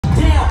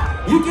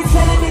You can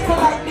tell a nigga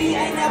like me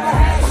ain't never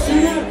had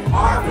shit.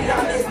 R.I.P. I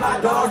miss my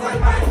dogs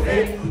like my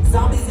dick.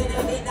 Zombies in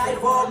the midnight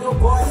fog, no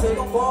boys take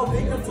them fall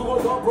victim to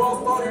a dumb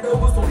brawl started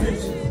over some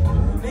bitches.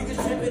 Niggas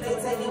tripping, they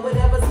taking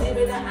whatever's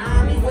given. The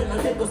army with a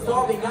liquor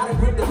starving, gotta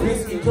grip the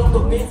biscuit, jump a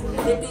fence,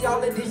 empty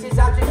all the dishes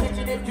out your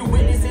kitchen. If you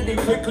witness it, they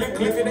click, click,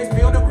 click, and they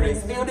spill the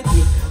grits, spill the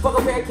kick. Fuck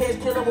a bad cash,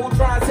 kill them who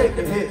try and take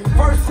the hit.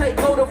 First take,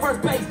 go to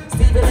first base,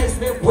 Stephen A.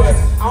 Smith West.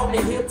 On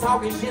the hip,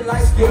 talking shit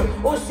like Skip.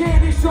 Or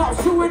Shandy Sharp,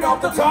 shooting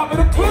off the top of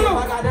the clip.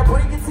 I gotta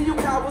bring it to you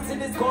cowards, and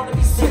it's gonna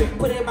be sick.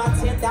 Put in my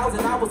 10,000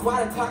 hours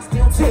while the clock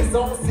still ticks.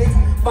 On 6,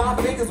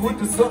 5 fingers with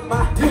the suck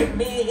my dick.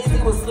 Me and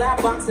Izzy was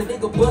slap boxing,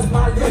 nigga bust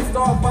my lip,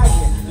 start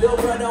fighting. Little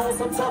brother on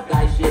some tough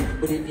life shit.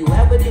 But if you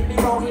ever did me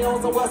wrong, he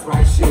on some what's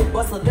right shit.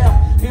 Bust a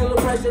left, feel the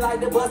pressure like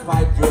the bus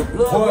pipe drip.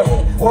 Blood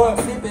red,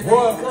 sipping,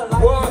 cut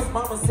like this.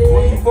 Mama said,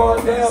 when you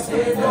fall down,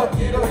 stand up,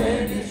 get a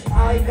bandage.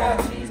 I ain't got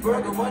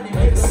cheeseburger money,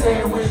 make a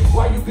sandwich.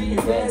 Why you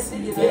being fast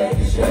in your bag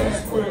is shit?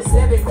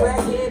 7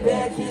 crackhead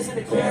bad kids in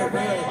the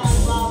caravan.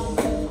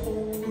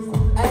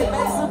 Hey,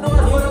 make some noise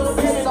for those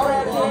kids,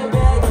 crackhead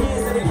bad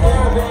kids in the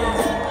caravan.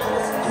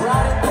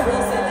 Riding through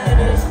this and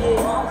this shit.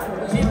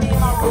 Jimmy and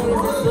my brothers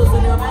and sisters,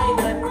 them ain't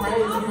nothing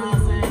crazy, you know what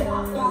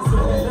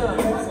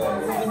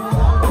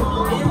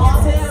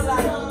I'm saying?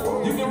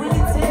 Look, you can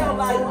really tell,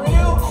 like,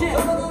 real shit.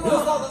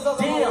 Look,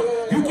 damn,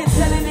 you can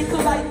tell a nigga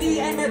like me,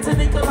 ain't meant to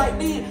nigga like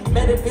me.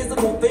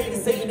 Metaphysical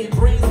things, saying in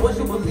dreams, what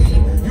you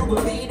believe. You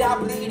believe I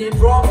bleed and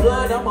draw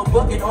blood, I'm a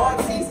bucket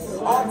artist.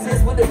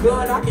 Artist with a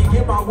gun, I can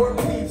give my work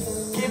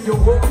piece. Give your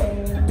work,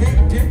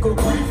 big dick or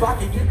grief, I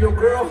can give your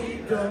girl heat.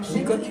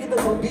 She could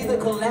either be the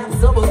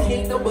collapse of a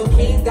kingdom, but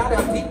king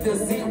gotta beat the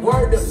Z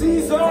word to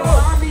Caesar.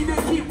 I need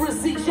to keep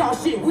receipts, y'all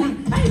shit weak.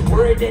 I ain't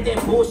worried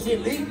that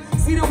bullshit leak.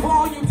 See the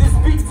volume just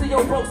speaks to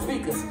your broke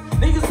speakers.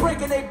 Niggas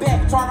breaking their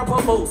back, trying to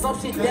promote some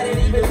shit that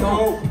ain't even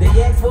go. They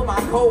ask for my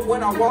coat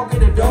when I walk in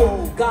the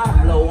door.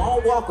 God blow, I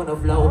don't walk on the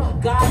floor.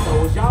 God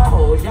knows y'all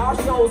hoes, y'all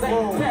shows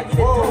ain't packing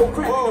the dough,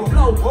 cracking the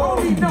flow.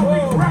 Only know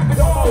niggas rapping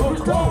the whole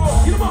Get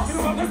them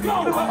up, let's go.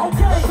 Okay,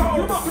 get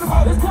them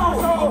up, let's go.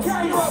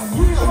 Okay, yeah.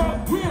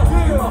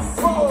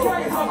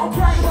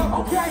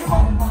 Okay.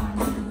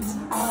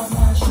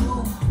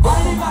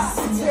 Right in my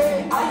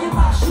city, I am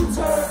my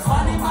shooter.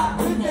 Money my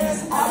business,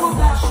 I will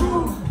not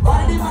shoot.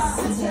 Right in my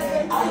city,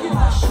 I am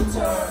my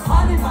shooter.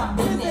 Money my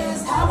business.